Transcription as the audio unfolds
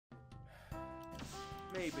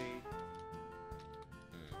Maybe.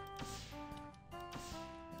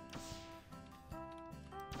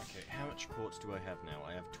 Okay, how much quartz do I have now?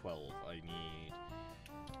 I have 12. I need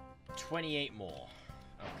 28 more.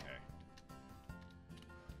 Okay.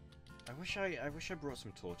 I wish I brought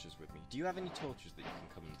some torches with me. Do you have any torches that you can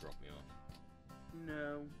come and drop me off?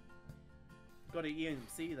 No. Gotta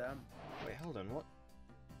EMC them. Wait, hold on, what?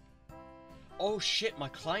 Oh shit, my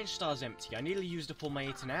client star's empty. I nearly used up all my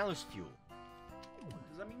Eternalis fuel.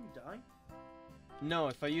 Does that mean you die? No,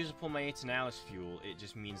 if I use up all my Eternalis fuel, it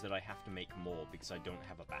just means that I have to make more because I don't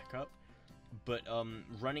have a backup. But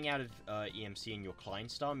running out of EMC in your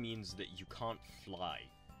client star means that you can't fly.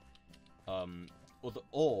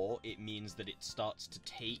 Or it means that it starts to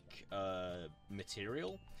take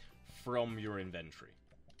material from your inventory.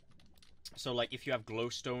 So, like, if you have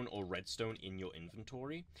glowstone or redstone in your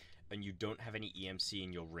inventory, and you don't have any EMC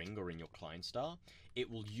in your ring or in your client star, it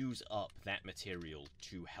will use up that material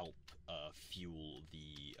to help fuel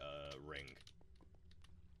the ring.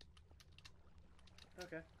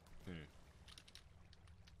 Okay.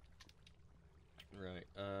 Right,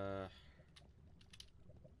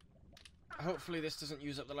 hopefully this doesn't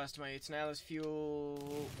use up the last of my Eternalis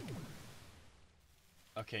fuel.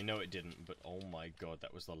 Okay, no it didn't, but oh my god,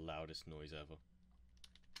 that was the loudest noise ever.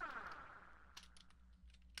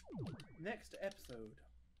 Next episode.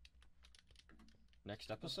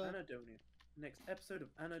 Next episode? Anhedonia. Next episode of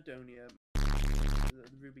Anhedonia. The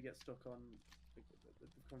Ruby gets stuck on the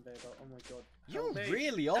conveyor belt. Oh my god. You're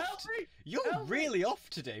really off. You're really off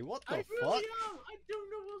today. What the fuck? Really am. I don't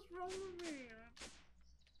know what's wrong with me.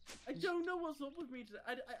 I don't know what's up with me today.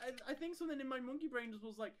 I think something in my monkey brain just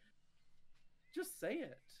was like, just say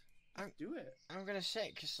it. Just do it. I'm gonna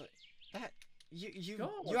say, cause like, that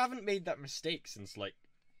you haven't made that mistake since like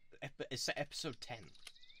episode 10.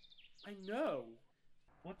 I know.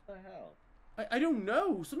 What the hell? I don't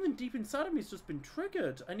know. Something deep inside of me has just been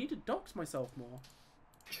triggered. I need to dox myself more.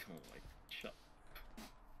 Oh my, shut.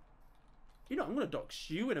 You know, I'm gonna dox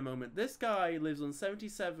you in a moment. This guy lives on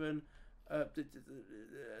 77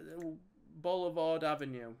 Boulevard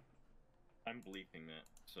Avenue. I'm bleeping that,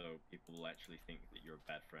 so people will actually think that you're a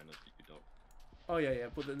bad friend or that you don't. Oh yeah,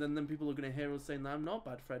 but then people are gonna hear us saying that I'm not a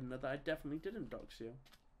bad friend and that I definitely didn't dox you.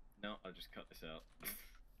 No, I'll just cut this out.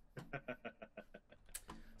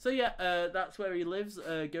 So yeah, that's where he lives.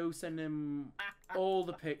 Go send him all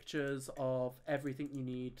the pictures of everything you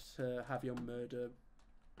need to have your murder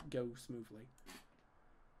go smoothly.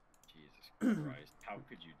 Jesus Christ, how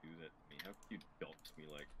could you do that to me? How could you dox me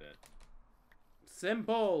like that?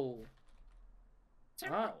 Simple.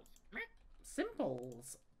 Simples.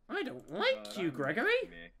 Simples. I don't like you, Gregory.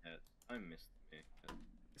 I missed the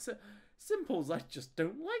meerkat. Simples, I just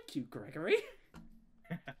don't like you, Gregory.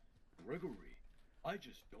 Gregory, I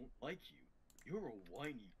just don't like you. You're a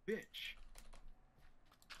whiny bitch.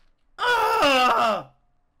 Ah!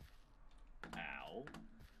 Ow.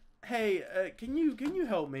 Hey, can you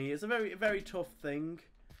help me? It's a very tough thing.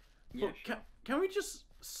 Yeah, But sure. can we just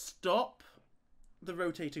stop the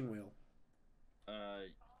rotating wheel?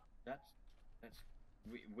 That's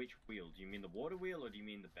which wheel? Do you mean the water wheel or do you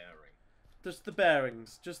mean the bearing? Just the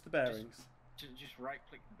bearings. Just the bearings. Just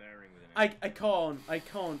right-click the bearing with an. I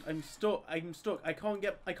can't. I'm stuck. I can't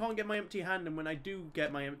get my empty hand, and when I do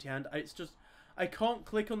get my empty hand, it's just I can't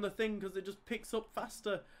click on the thing because it just picks up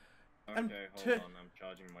faster. Okay, hold on. I'm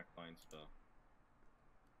charging my client stuff.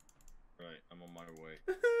 Right, I'm on my way.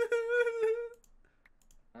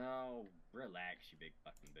 Oh, relax, you big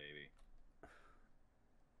fucking baby.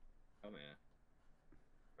 Come here.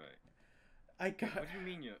 Right.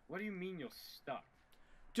 What do you mean you're stuck?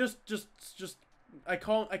 Just I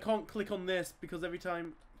can't click on this because every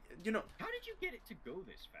time, you know. How did you get it to go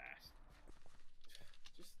this fast?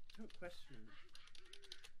 Just don't question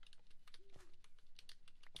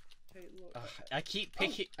it. Okay, look. I keep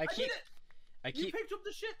picking. I keep. You picked up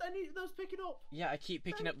the shit that was picking up. Yeah, I keep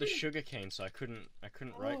picking up the sugarcane, so I couldn't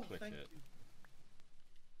right click it.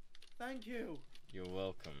 Thank you. You're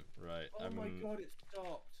welcome. Right. Oh my god, it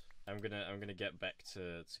stopped. I'm gonna get back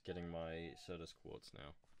to getting my Certus Quartz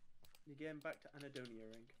now. You're getting back to Anhedonia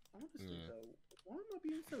ring. Honestly though, why am I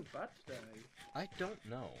being so bad today? I don't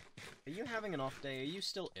know. Are you having an off day? Are you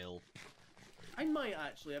still ill? I might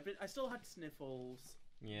actually. I still had sniffles.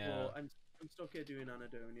 Yeah. But I'm stuck here doing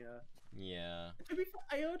Anhedonia. Yeah. To be fair,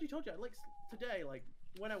 I already told you. Like today, like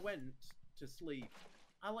when I went to sleep,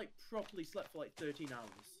 I like properly slept for like 13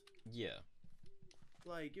 hours. Yeah.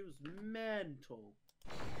 Like it was mental.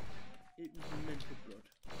 It was mental good.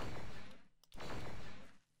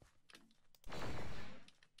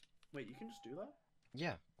 Wait, you can just do that?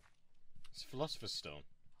 Yeah. It's Philosopher's Stone.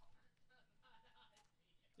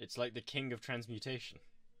 It's like the king of transmutation.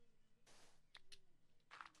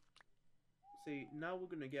 See, now we're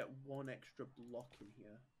gonna get one extra block in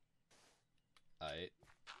here. Aight.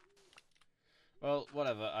 Well,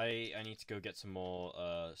 whatever. I need to go get some more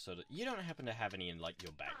soda. You don't happen to have any in like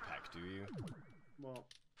your backpack, do you? What?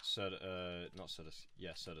 Soda, not Certus.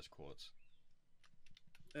 Yeah, Certus Quartz.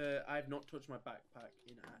 I've not touched my backpack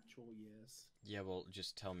in actual years. Yeah, well,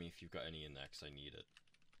 just tell me if you've got any in there, because I need it.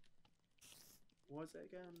 What is it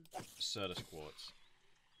again? Certus Quartz.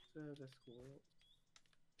 Certus Quartz.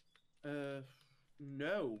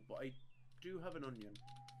 No, but I do have an onion.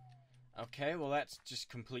 Okay, well that's just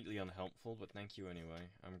completely unhelpful, but thank you anyway.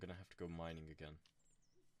 I'm gonna have to go mining again.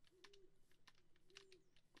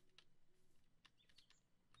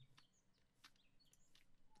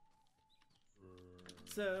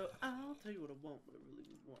 So I'll tell you what I want, what I really,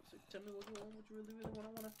 really want. So tell me what you want, what you really, really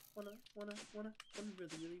wanna, really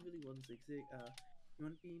want. Zig. You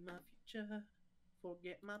wanna be my future,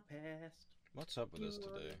 forget my past. What's up with us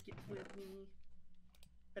today? Get with me,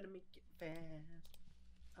 better make it fast.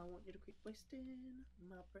 I want you to quit wasting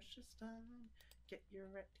my precious time. Get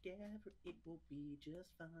your act together, it will be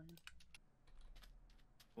just fine.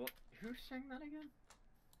 What? Who sang that again?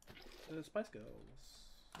 Spice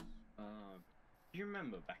Girls. Do you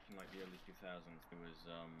remember back in like the early 2000s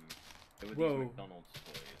there were Whoa. these McDonald's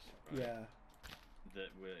toys, right? Yeah.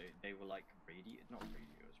 They were like not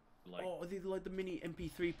radios, like Oh, these are like the mini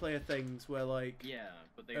MP3 player things where like yeah,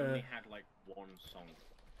 but they only had like one song,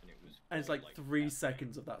 and it was and it's all, like 3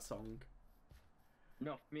 seconds of that song.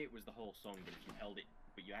 No, for me it was the whole song, but if you held it,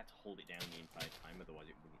 but you had to hold it down the entire time, otherwise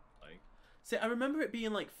it wouldn't play. See, I remember it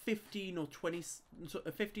being like 15 or 20,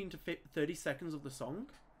 15 to 30 seconds of the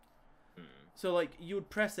song. So, like, you would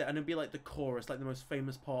press it and it'd be like the chorus, like the most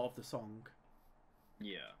famous part of the song.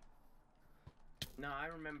 Yeah. No, I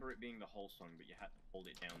remember it being the whole song, but you had to hold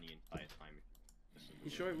it down the entire time.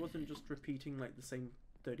 You sure it wasn't just repeating like the same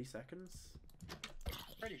 30 seconds?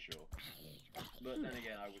 Pretty sure. But then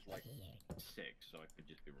again, I was like 6, so I could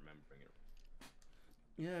just be remembering it.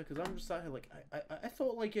 Yeah, because I'm just sat here like I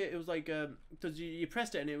thought like it was like because you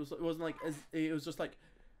pressed it and it wasn't like it was just like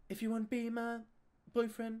if you want to be my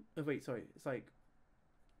boyfriend. Oh wait, sorry. It's like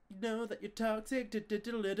know that you're toxic.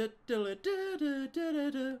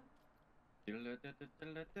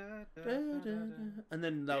 And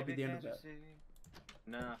then that would be the end of it.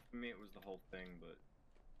 Nah, for me it was the whole thing, but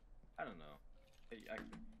I don't know.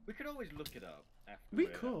 We could always look it up after we're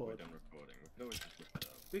done recording. We could always just look it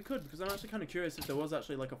up. We could, because I'm actually kind of curious if there was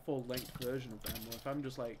actually like a full-length version of them, or if I'm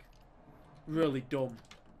just like really dumb.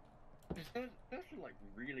 There's some like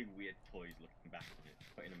really weird toys looking back on it,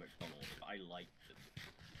 put in a McDonald's, but I liked it.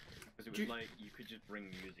 Because it was like, you could just bring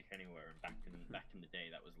music anywhere, and back in the day,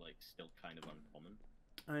 that was like still kind of uncommon.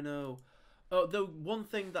 I know. Oh, the one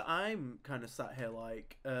thing that I'm kind of sat here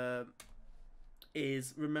like,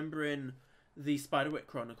 is remembering the Spiderwick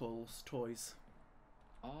Chronicles toys.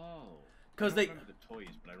 Oh. Because I don't remember the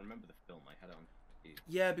toys, but I remember the film. I had it on TV.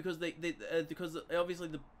 Yeah, because because obviously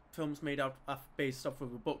the film's made out based off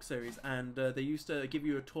of a book series, and they used to give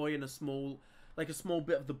you a toy and a small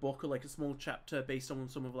bit of the book, or like a small chapter based on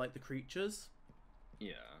some of like the creatures.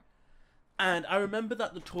 Yeah. And I remember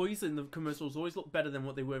that the toys in the commercials always looked better than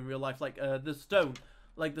what they were in real life. Like the stone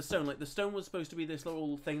was supposed to be this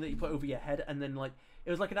little thing that you put over your head, and then like it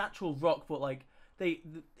was like an actual rock, but like it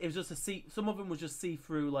was just some of them was just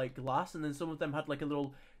see-through like glass, and then some of them had like a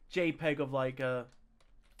little JPEG of like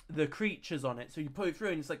the creatures on it. So you put it through,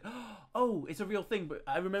 and it's like, oh, it's a real thing. But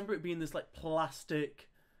I remember it being this like plastic,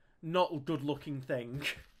 not good-looking thing.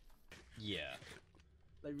 Yeah.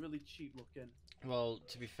 Like really cheap looking. Well,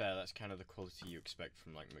 to be fair, that's kind of the quality you expect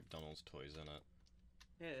from like McDonald's toys, isn't it?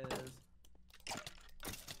 It is.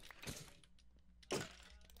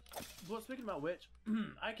 But speaking about which,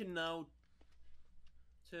 I can now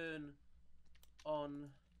turn on.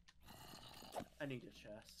 I need a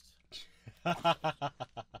chest.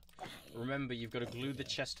 Remember, you've got to glue the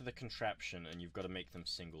chest to the contraption, and you've got to make them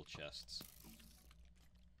single chests.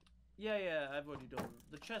 Yeah, I've already done.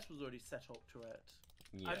 The chest was already set up to it.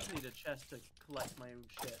 Yeah. I just need a chest to collect my own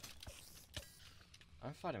shit.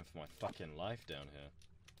 I'm fighting for my fucking life down here.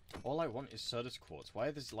 All I want is Certus Quartz. Why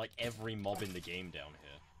is like every mob in the game down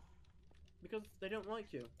here? Because they don't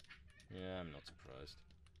like you. Yeah, I'm not surprised.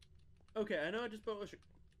 Okay, I know I just built a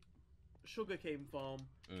sugarcane farm,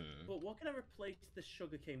 Mm. but what can I replace the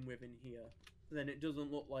sugarcane with in here? So then it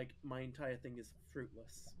doesn't look like my entire thing is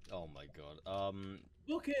fruitless. Oh my god.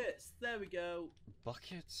 Buckets! There we go.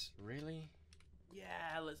 Buckets? Really?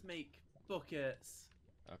 Yeah, let's make buckets.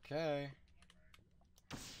 Okay.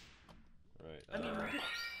 Right. I mean,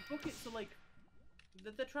 buckets are like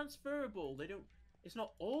They're transferable. They don't. It's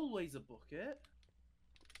not always a bucket.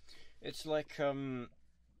 It's like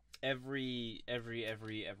every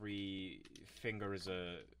finger is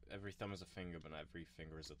every thumb is a finger, but not every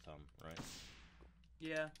finger is a thumb, right?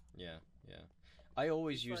 Yeah. Yeah. I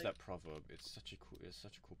always It's use like- that proverb. It's such a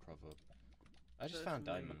cool proverb. I just found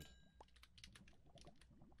Personally- diamond.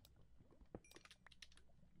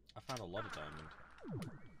 I found a lot of diamond.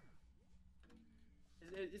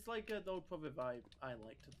 It's like the old proverb I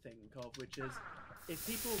like to think of, which is, if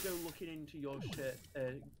people go looking into your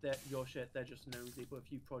shit, they're just nosy. But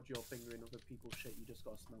if you prod your finger in other people's shit, you just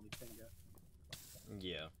got a smelly finger.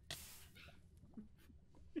 Yeah.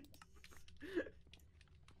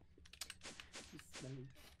 Smelly.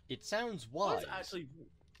 It sounds Well, wise. it's actually,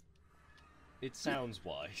 It sounds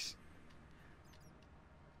wise.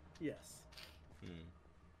 yes. Hmm.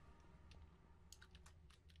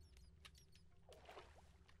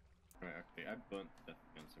 Right, okay, I burnt the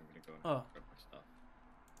gun, so I'm gonna go and Oh. grab my stuff.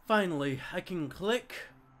 Finally, I can click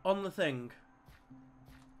on the thing.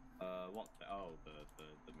 What?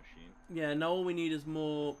 The machine. Yeah, now all we need is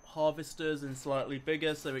more harvesters and slightly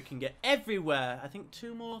bigger so it can get everywhere. I think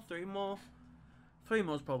 2 more, 3 more. 3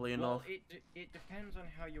 more is probably enough. Well, it depends on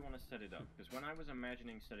how you want to set it up. Because when I was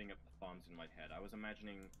imagining setting up the farms in my head, I was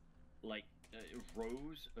imagining like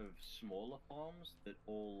rows of smaller farms that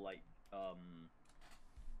all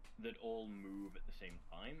move at the same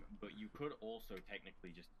time. But you could also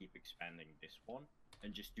technically just keep expanding this one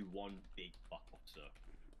and just do one big fuck-off circle.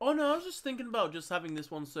 Oh no, I was just thinking about just having this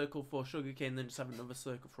one circle for sugarcane, then just have another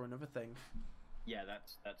circle for another thing. Yeah,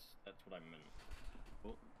 that's what I meant.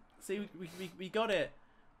 Oh, See, we got it.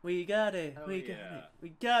 We got it. Hell We got yeah. it. We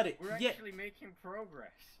got it. we're Yeah. actually making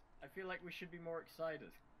progress. I feel like we should be more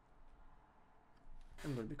excited.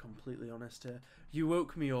 I'm going to be completely honest here. You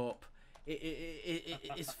woke me up.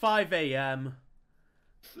 It's 5 a.m.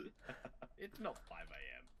 It's not 5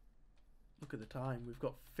 a.m. Look at the time. We've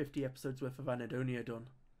got 50 episodes worth of Anhedonia done.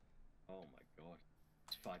 Oh my god.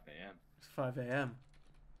 It's 5 a.m. It's 5 a.m.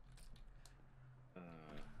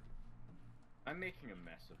 I'm making a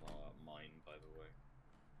mess of our mine, by the way.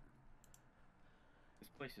 This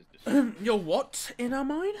place is destroyed. You're what in our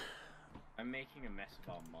mine? I'm making a mess of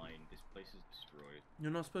our mine. This place is destroyed.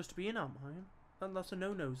 You're not supposed to be in our mine. That's a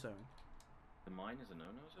no-no zone. The mine is a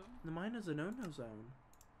no-no zone? The mine is a no-no zone.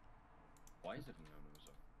 Why is it a no-no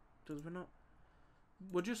zone? Because we're not...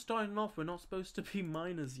 We're just starting off. We're not supposed to be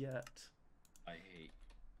miners yet. I hate...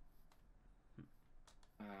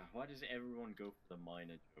 why does everyone go for the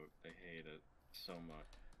miner joke? I hate it so much.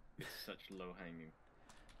 It's such low-hanging...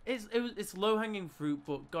 It's low-hanging fruit,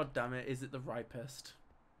 but god damn it, is it the ripest?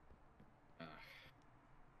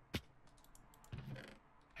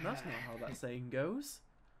 That's not how that saying goes.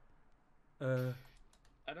 I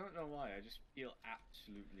don't know why, I just feel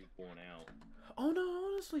absolutely worn out. Oh no,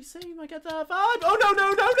 honestly, same. I get that vibe. Oh no,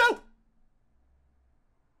 no, no, no!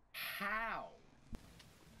 How?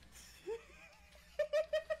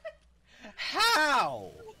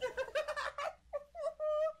 How?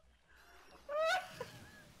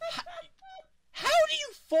 How do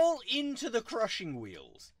you fall into the crushing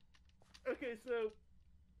wheels? Okay, so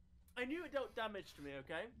I knew it dealt damage to me,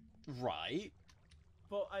 okay? Right.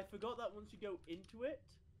 But I forgot that once you go into it,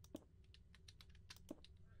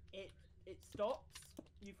 it stops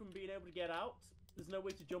you from being able to get out. There's no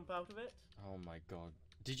way to jump out of it. Oh my god.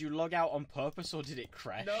 Did you log out on purpose or did it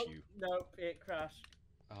crash you? No, it crashed.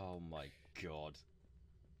 Oh my god.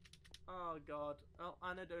 Oh god. Oh,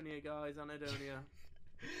 Anhedonia, guys, Anhedonia.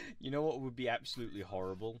 You know what would be absolutely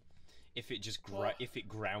horrible? If it just What? if it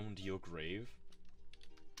ground your grave.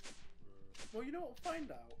 Well, you know what? We'll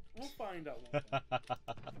find out. We'll find out one day.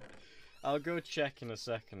 I'll go check in a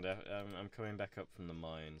second. I'm coming back up from the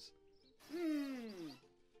mines.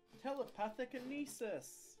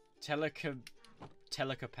 Telepathikinesis. Telepathy.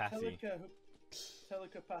 Telepathy.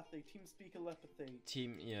 Team speak telepathy.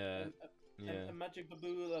 Team, yeah. Yeah. A magic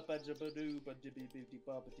baboo, a badjabadoo,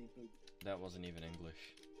 badjibibibibabadiboo. That wasn't even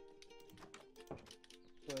English.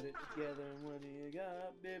 Put it together and what do you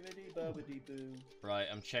got? Bibbidi bobbidi boo. Right,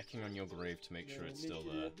 I'm checking on your grave to make sure it's still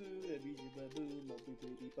there. Bibbidi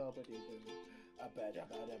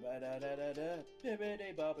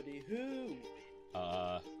bobbidi hoo.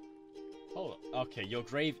 Hold on. Okay, your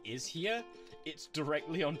grave is here. It's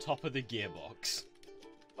directly on top of the gearbox.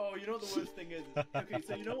 Oh, you know what the worst thing is? Okay,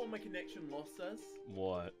 so you know what my connection loss says?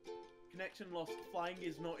 What? Connection lost. Flying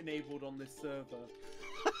is not enabled on this server.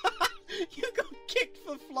 You got kicked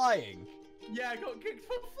for flying. Yeah, I got kicked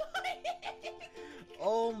for flying.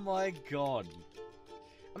 Oh my god.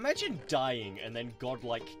 Imagine dying and then God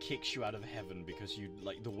like kicks you out of heaven because you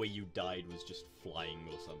like the way you died was just flying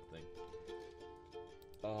or something.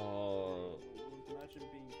 Oh. Imagine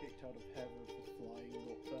being kicked out of heaven for flying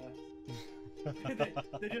up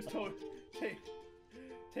there. they just told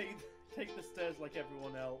take the stairs like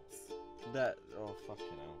everyone else. That oh fucking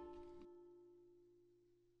hell.